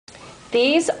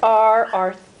These are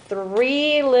our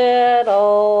 3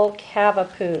 little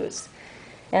cavapoos.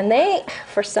 And they,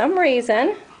 for some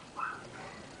reason,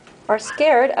 are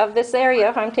scared of this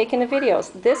area I'm taking the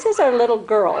videos. This is our little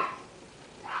girl.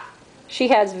 She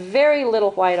has very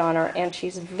little white on her, and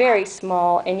she's very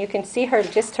small, and you can see her,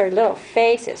 just her little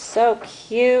face is so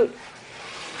cute.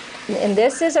 And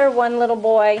this is our one little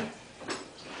boy.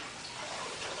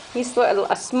 He's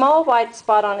a small white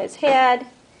spot on his head.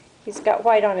 He's got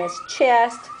white on his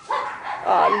chest.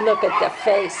 Oh, look at the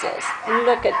faces.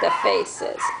 Look at the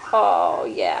faces. Oh,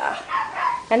 yeah.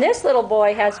 And this little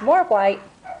boy has more white.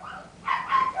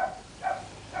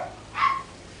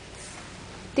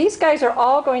 These guys are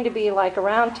all going to be like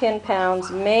around 10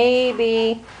 pounds,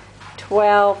 maybe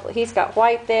 12. He's got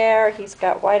white there. He's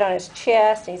got white on his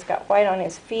chest. He's got white on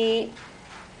his feet.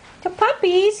 The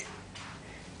puppies.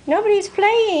 Nobody's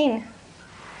playing.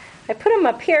 I put them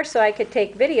up here so I could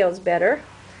take videos better.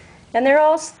 And they're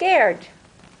all scared.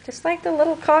 Just like the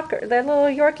little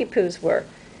Yorkie poos were.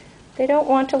 They don't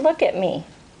want to look at me.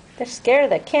 They're scared of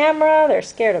the camera. They're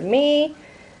scared of me.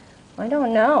 I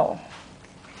don't know.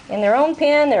 In their own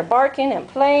pen, they're barking and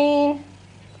playing.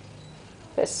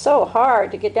 It's so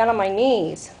hard to get down on my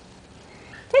knees.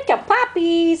 Take the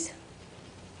puppies.